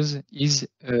investors is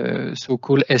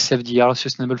so-called SFDR,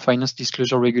 Sustainable Finance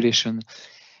Disclosure Regulation.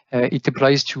 It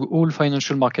applies to all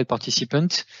financial market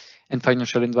participants and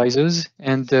financial advisors,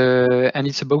 and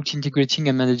it's about integrating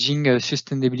and managing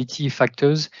sustainability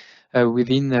factors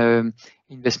within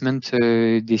investment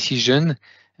decision.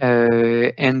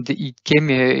 And it came,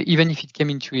 even if it came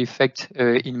into effect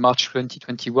in March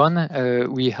 2021,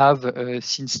 we have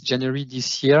since January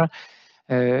this year,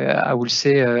 I will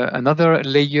say another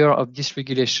layer of this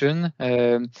regulation,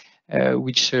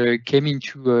 which came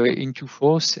into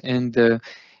force, and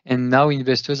now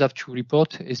investors have to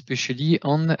report, especially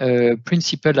on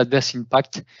principal adverse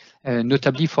impact,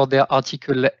 notably for their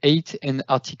Article 8 and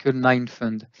Article 9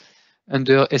 fund.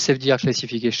 Under SFDR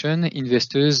classification,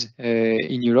 investors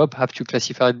in Europe have to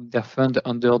classify their fund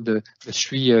under the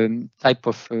 3 type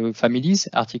of families,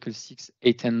 Article 6,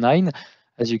 8, and 9,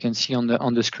 as you can see on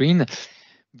the screen.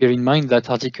 Bear in mind that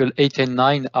Article 8 and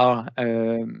 9 are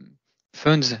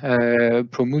funds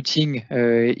promoting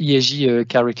ESG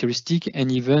characteristic and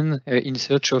even in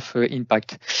search of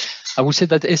impact. I would say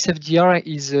that SFDR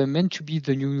is meant to be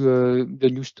the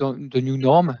new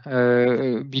norm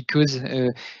because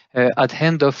at the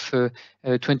end of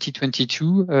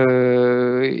 2022,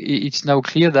 it's now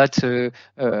clear that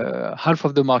half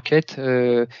of the market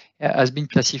has been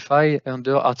classified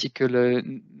under Article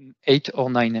 8 or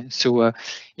 9. So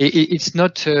it's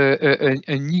not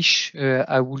a niche,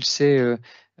 I would say,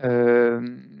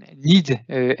 need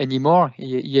anymore,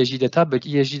 ESG data, but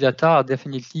ESG data are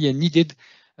definitely needed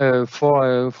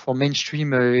for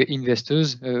mainstream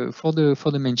investors for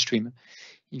the mainstream.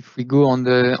 If we go on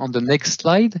the next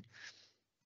slide.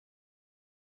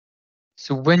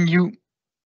 So when you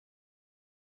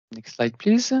next slide,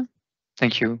 please.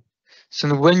 Thank you.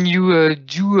 So when you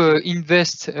do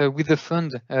invest with a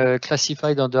fund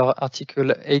classified under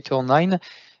Article 8 or 9,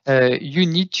 you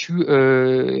need to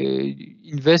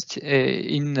invest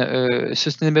in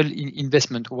sustainable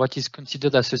investment, what is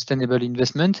considered a sustainable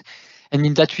investment. And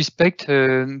in that respect,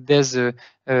 there's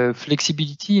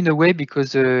flexibility in a way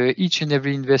because each and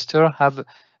every investor have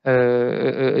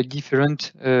a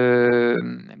different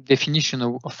definition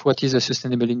of what is a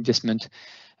sustainable investment.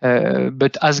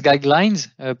 But as guidelines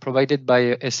provided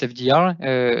by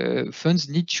SFDR, funds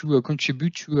need to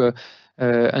contribute to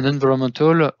an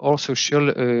environmental or social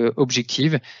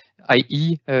objective,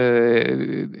 i.e.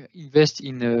 invest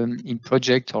in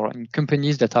projects or in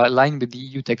companies that are aligned with the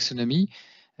EU taxonomy,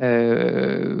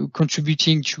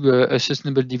 contributing to a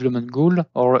sustainable development goal,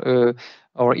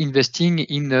 or investing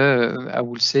in, I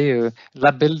would say,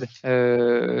 labeled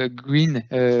green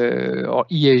or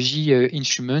ESG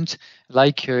instrument,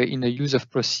 like in a use of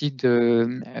proceed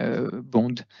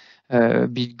bond,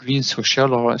 be it green,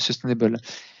 social, or sustainable.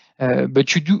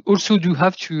 But you also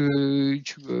have to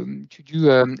do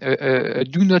a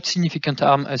do not significant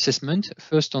harm assessment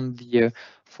first on the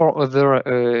 4 other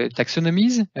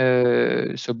taxonomies,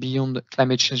 so beyond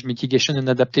climate change mitigation and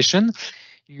adaptation.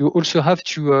 You also have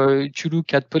to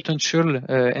look at potential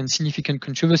and significant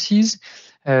controversies,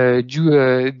 do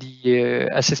the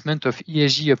assessment of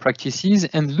ESG practices,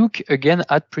 and look again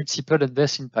at principal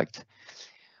adverse impact.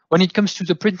 When it comes to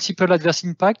the principal adverse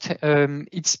impact,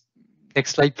 it's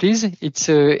next slide, please. It's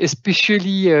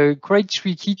especially quite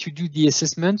tricky to do the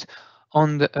assessment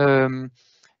on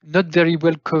not very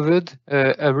well covered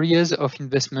areas of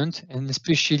investment, and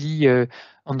especially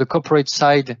on the corporate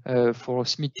side for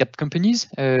mid-cap companies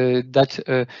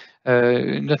that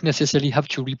not necessarily have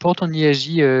to report on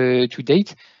ESG to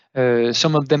date.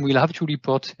 Some of them will have to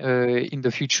report in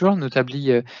the future,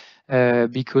 notably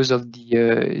because of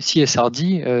the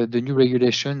CSRD, the new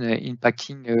regulation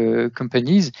impacting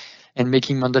companies and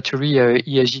making mandatory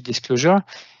ESG disclosure.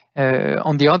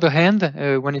 On the other hand,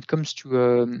 when it comes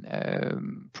to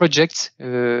projects,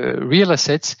 real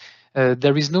assets,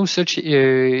 there is no such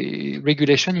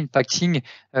regulation impacting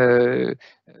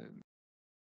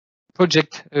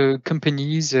project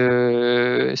companies,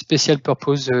 special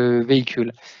purpose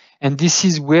vehicle. And this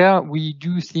is where we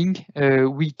do think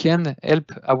we can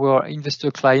help our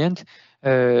investor client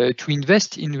to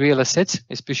invest in real assets,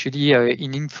 especially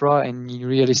in infra and in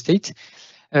real estate.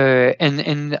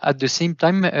 And at the same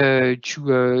time to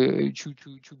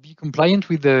be compliant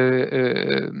with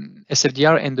the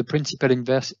SFDR and the principal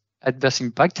adverse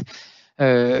impact,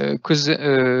 because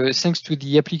thanks to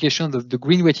the application of the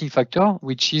green weighting factor,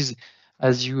 which is,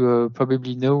 as you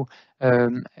probably know,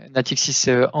 Natixis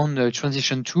on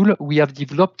transition tool, we have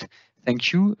developed,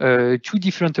 thank you, 2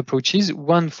 different approaches,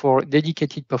 one for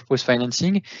dedicated purpose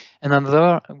financing and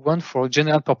another one for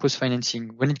general purpose financing.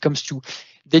 When it comes to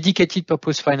dedicated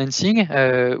purpose financing,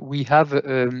 we have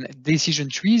decision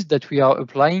trees that we are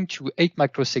applying to 8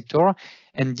 macro sectors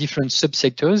and different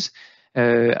subsectors.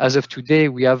 As of today,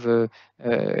 we have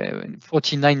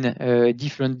 49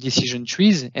 different decision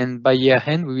trees, and by year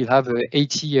end, we will have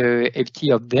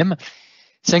 80 of them.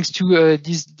 Thanks to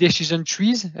these decision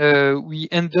trees, we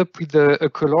end up with a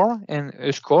color and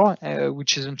a score,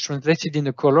 which is translated in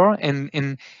a color, and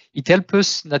it helps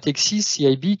us, Natixis,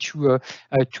 CIB,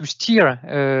 to steer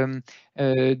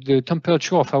the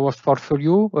temperature of our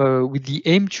portfolio with the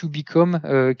aim to become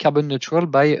carbon neutral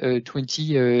by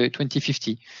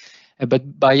 2050.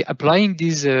 But by applying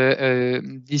these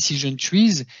decision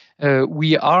trees,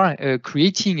 we are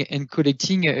creating and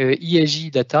collecting ESG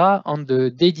data on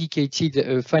the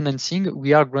dedicated financing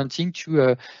we are granting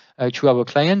to our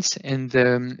clients, and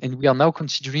we are now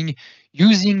considering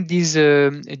using these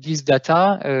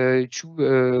data to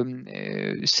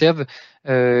serve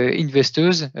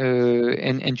investors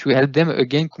and to help them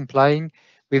again complying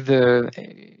with the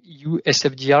EU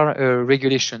SFDR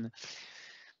regulation.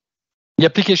 The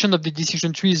application of the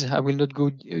decision trees, I will not go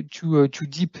too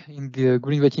deep in the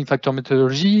green weighting factor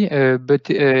methodology, but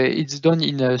it's done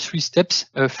in 3 steps.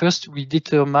 First, we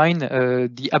determine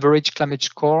the average climate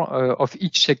score of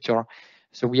each sector.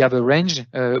 So we have a range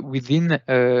within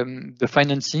the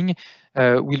financing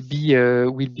will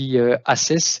be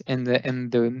assessed, and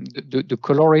the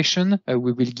coloration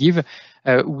we will give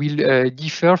will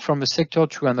differ from a sector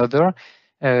to another.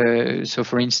 So,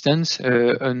 for instance,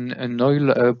 an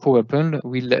oil power plant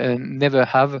will never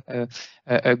have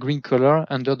a green color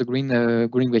under the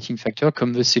green weighting factor.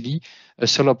 Conversely, a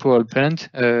solar power plant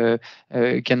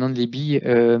can only be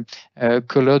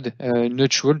colored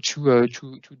neutral to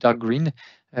dark green,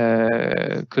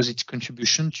 because its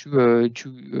contribution to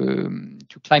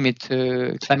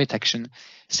climate action.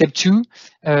 Step 2,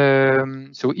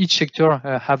 so each sector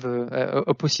have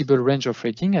a possible range of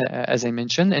rating, as I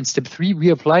mentioned. And step 3, we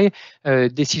apply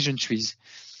decision trees.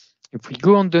 If we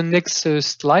go on the next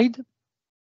slide.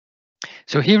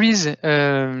 So here is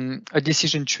a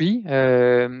decision tree.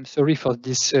 Sorry for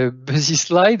this busy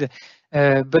slide,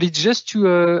 but it's just to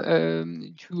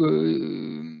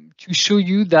show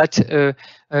you that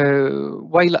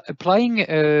while applying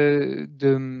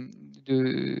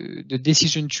the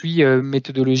decision tree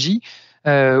methodology,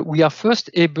 we are first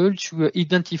able to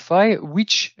identify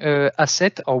which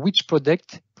asset or which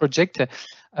project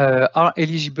are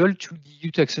eligible to the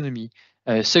EU taxonomy.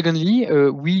 Secondly,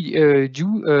 we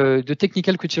do the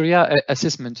technical criteria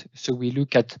assessment. So we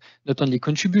look at not only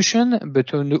contribution,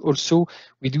 but also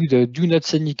we do the do not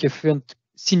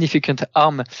significant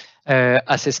harm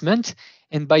assessment.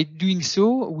 And by doing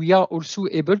so, we are also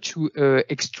able to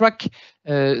extract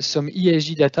some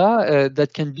ESG data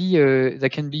that can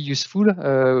be useful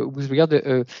with regard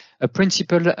to a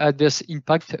principal adverse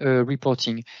impact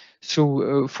reporting.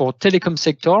 So for telecom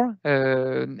sector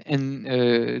and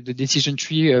the decision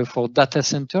tree for data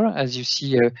center, as you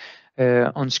see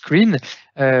on screen,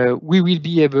 we will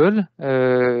be able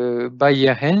by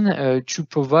year-end to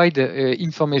provide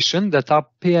information that are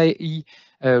PIE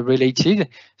related.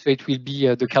 So it will be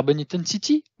the carbon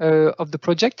intensity of the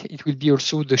project. It will be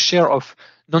also the share of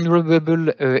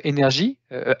non-renewable energy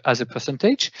as a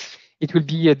percentage. It will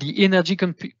be the energy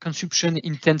consumption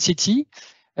intensity.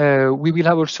 We will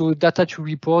have also data to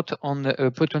report on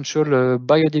potential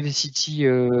biodiversity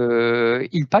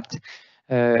impact.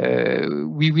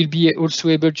 We will be also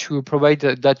able to provide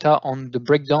data on the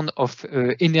breakdown of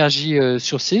energy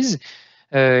sources.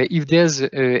 If there's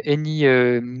any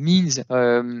means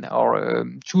or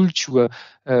tool to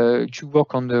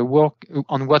work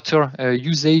on water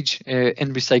usage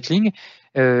and recycling,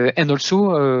 and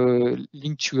also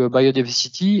linked to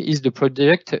biodiversity, is the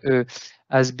project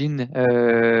has been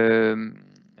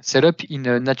set up in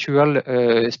a natural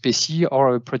species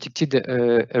or a protected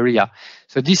area.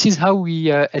 So this is how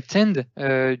we intend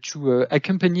to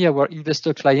accompany our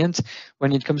investor clients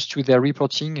when it comes to their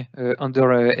reporting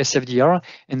under SFDR,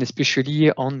 and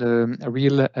especially on the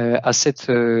real asset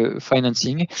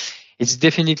financing. It's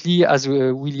definitely, as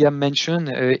William mentioned,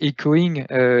 echoing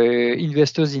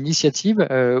investors' initiative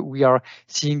we are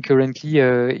seeing currently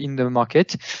in the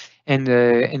market.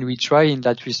 And we try in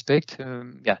that respect,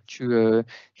 to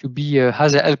be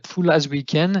as helpful as we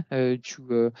can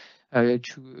to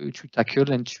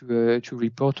tackle and to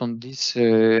report on this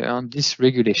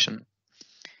regulation.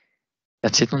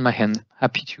 That's it on my hand.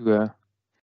 Happy to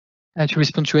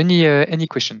respond to any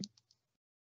question.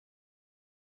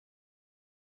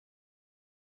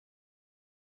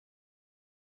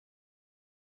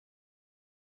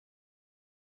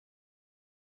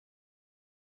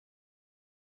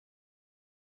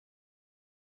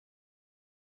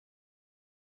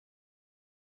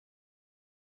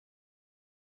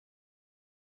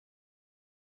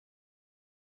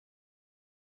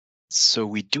 So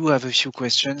we do have a few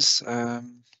questions.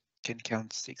 Can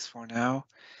count 6 for now.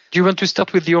 Do you want to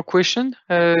start with your question,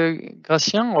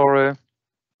 Gratien, or?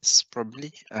 Yes,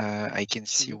 probably. I can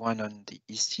see one on the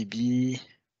ECB.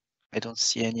 I don't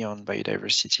see any on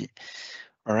biodiversity.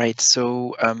 All right.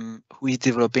 So who is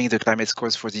developing the climate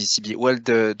scores for the ECB? Well,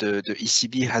 the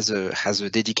ECB has a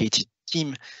dedicated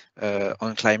team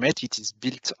on climate. It is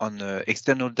built on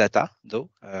external data, though.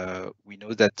 We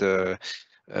know that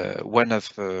one of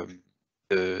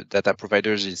the data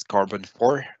providers is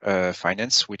Carbon4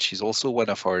 Finance, which is also one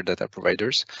of our data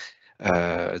providers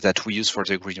that we use for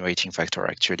the green weighting factor,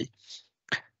 actually.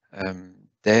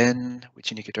 Then,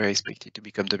 which indicator are expected to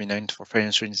become dominant for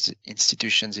financial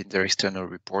institutions in their external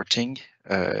reporting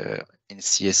in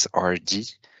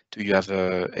CSRD? Do you have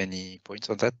any points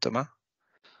on that, Thomas?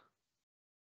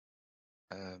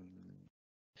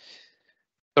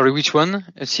 Sorry, which one?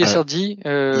 CSRD?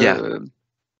 Yeah.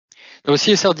 No,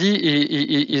 CSRD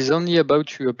is only about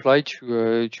to apply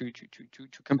to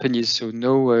companies, so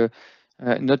no,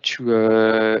 not to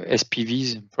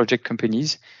SPVs, project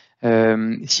companies.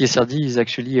 CSRD is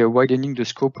actually widening the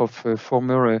scope of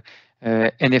former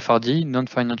NFRD,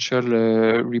 non-financial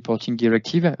reporting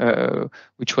directive,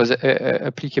 which was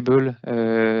applicable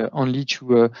only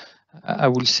to I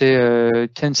will say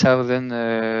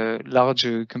 10,000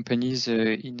 large companies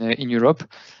in Europe.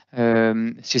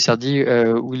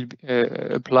 CSRD will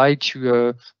apply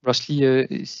to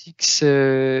roughly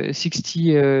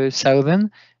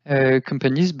 60,000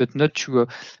 companies, but not to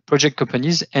project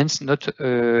companies, hence not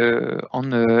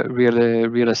on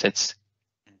real assets.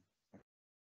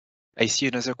 I see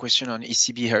another question on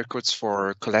ECB haircuts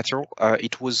for collateral.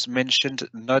 It was mentioned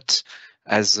not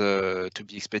as to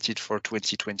be expected for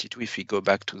 2022. If we go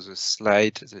back to the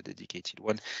slide, the dedicated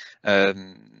one,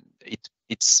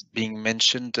 it's being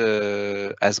mentioned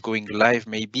as going live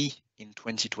maybe in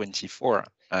 2024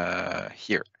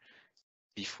 here,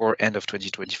 before end of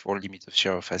 2024, limit of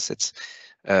share of assets.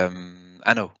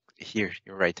 I know here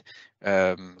you're right.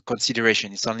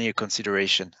 Consideration, it's only a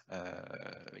consideration.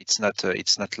 It's not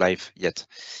live yet.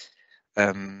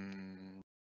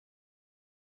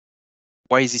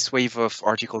 Why is this wave of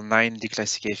Article 9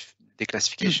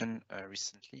 declassification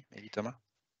recently? Maybe Thomas?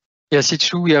 Yes, it's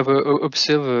true. We have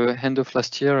observed end of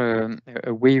last year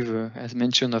a wave, as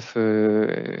mentioned, of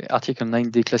Article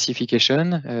 9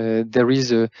 declassification. There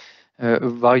is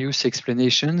various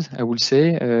explanations, I will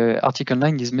say. Article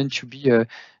 9 is meant to be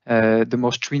the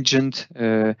most stringent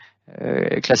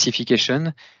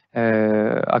classification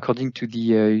according to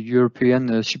the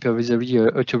European supervisory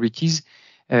authorities.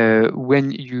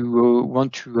 When you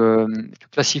want to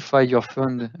classify your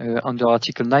fund under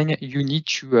Article 9, you need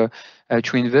to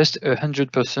invest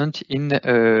 100% in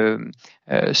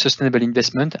sustainable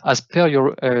investment as per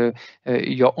your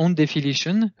own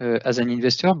definition as an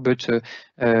investor, but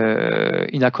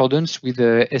in accordance with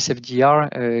the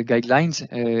SFDR guidelines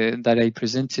that I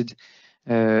presented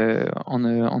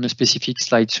on a specific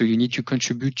slide. So you need to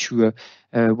contribute to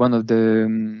one of the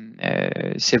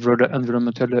several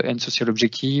environmental and social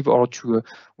objectives, or to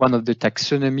one of the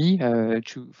taxonomy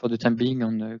for the time being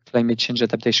on climate change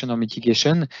adaptation or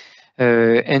mitigation.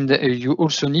 And you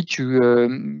also need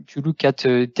to look at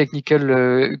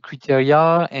technical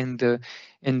criteria and do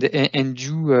in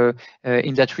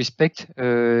that respect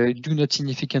do not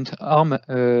significant harm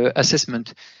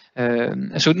assessment.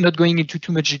 So not going into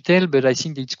too much detail, but I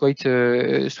think it's quite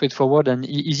straightforward and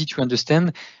easy to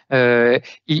understand.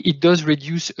 It does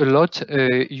reduce a lot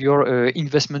your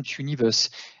investment universe,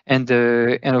 and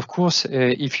of course,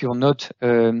 if you're not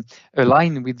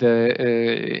aligned with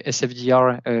the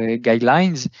SFDR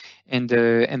guidelines and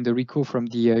the RICO from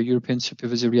the European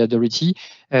Supervisory Authority,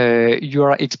 you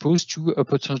are exposed to a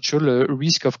potential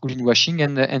risk of greenwashing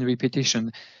and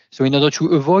repetition. So in order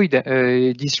to avoid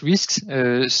these risks,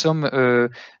 some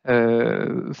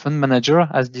fund manager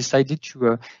has decided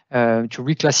to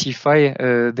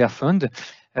reclassify their fund.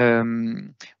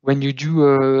 When you do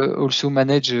also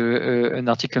manage an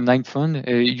Article 9 fund,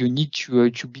 you need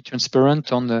to be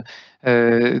transparent on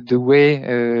the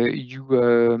way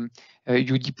you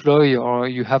deploy, or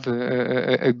you have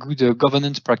a good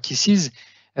governance practices.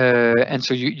 And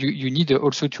so you need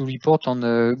also to report on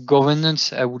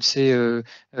governance, I would say,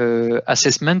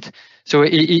 assessment. So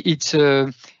it's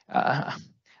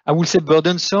I would say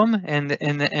burdensome, and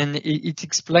it's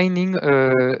explaining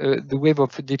the wave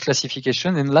of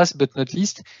declassification. And last but not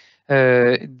least,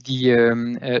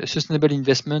 the sustainable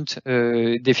investment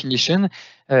definition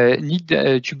need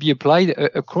to be applied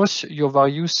across your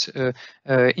various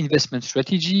investment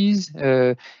strategies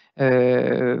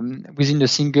within a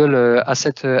single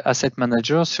asset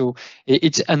manager. So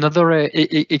it's another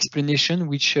explanation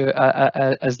which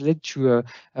has led to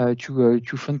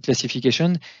fund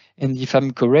classification. And if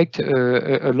I'm correct,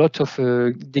 a lot of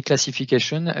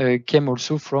declassification came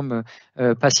also from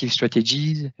passive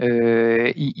strategies,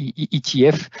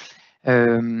 ETF.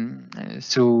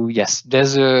 So yes,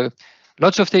 there's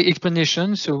lots of the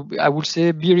explanations. So I would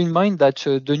say bear in mind that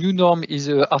the new norm is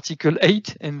Article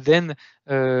 8, and then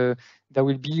there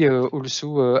will be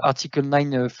also Article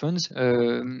 9 funds,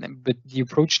 but the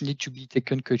approach needs to be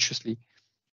taken cautiously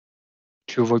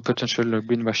to avoid potential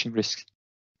greenwashing risks.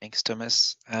 Thanks,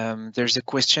 Thomas. There's a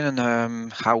question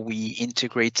on how we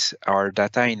integrate our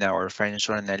data in our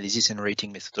financial analysis and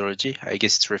rating methodology. I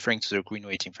guess it's referring to the green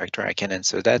weighting factor. I can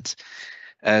answer that.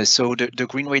 So the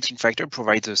green weighting factor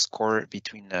provides a score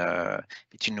between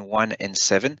 1 and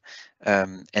 7,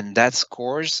 and that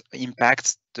scores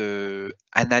impacts the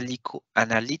analytical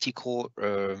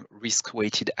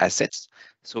risk-weighted assets.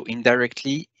 So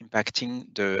indirectly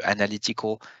impacting the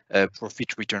analytical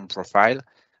profit return profile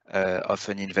of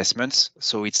an investment.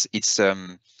 So it's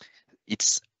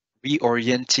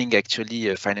reorienting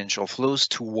actually financial flows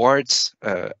towards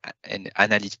and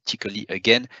analytically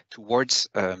again towards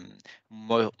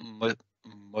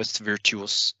most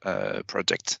virtuous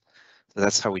project. So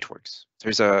that's how it works.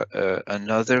 There's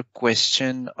another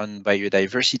question on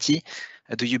biodiversity.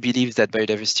 Do you believe that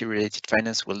biodiversity-related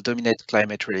finance will dominate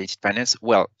climate-related finance?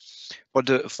 Well, for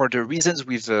the reasons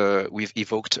we've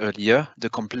evoked earlier, the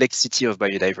complexity of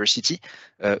biodiversity.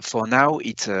 For now,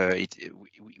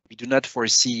 we do not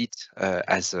foresee it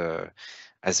as a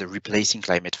replacing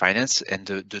climate finance, and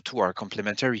the two are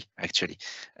complementary actually.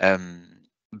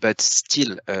 But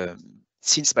still,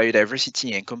 since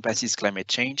biodiversity encompasses climate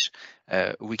change,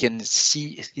 we can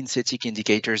see synthetic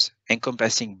indicators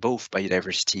encompassing both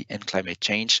biodiversity and climate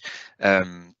change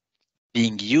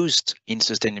being used in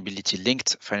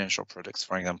sustainability-linked financial products,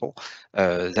 for example.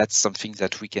 That's something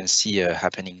that we can see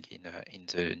happening in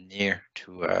the near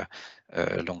to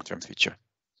long-term future.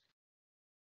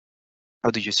 How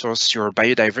do you source your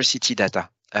biodiversity data?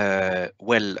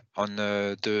 Well, on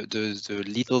the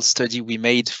little study we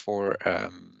made for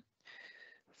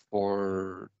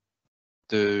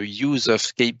the use of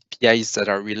KPIs that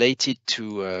are related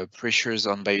to pressures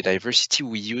on biodiversity,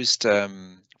 we used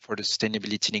for the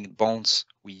sustainability-linked bonds,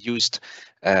 we used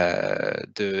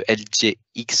the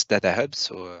LGX data hub,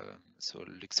 so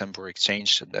Luxembourg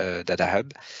Exchange data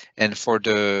hub, and for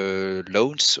the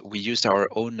loans, we used our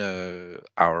own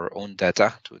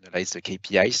data to analyze the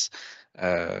KPIs.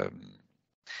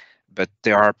 But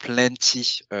there are plenty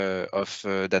of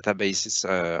databases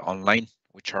online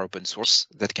which are open source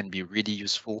that can be really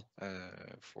useful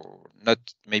for not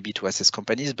maybe to assess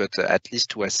companies, but at least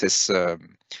to assess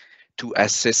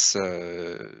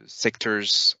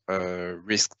sectors,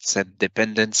 risks and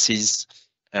dependencies,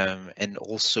 and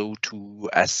also to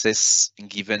assess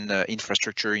given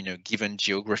infrastructure in a given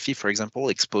geography, for example,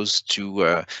 exposed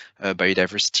to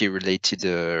biodiversity-related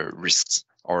risks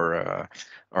or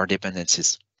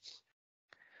dependencies.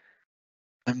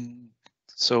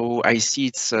 So I see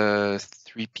it's 3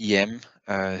 p.m.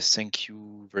 Thank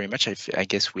you very much. I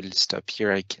guess we'll stop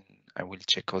here. I will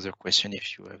check other question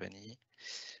if you have any.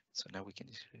 So now we can.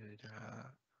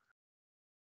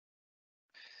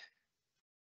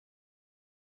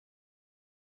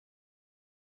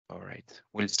 All right,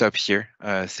 we'll stop here.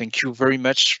 Thank you very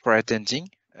much for attending.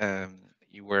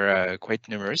 You were quite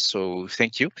numerous, so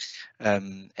thank you.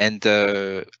 And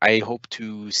I hope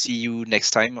to see you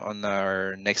next time on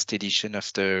our next edition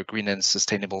of the Green and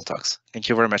Sustainable Talks. Thank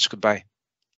you very much. Goodbye.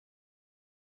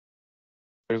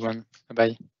 Everyone,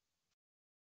 bye.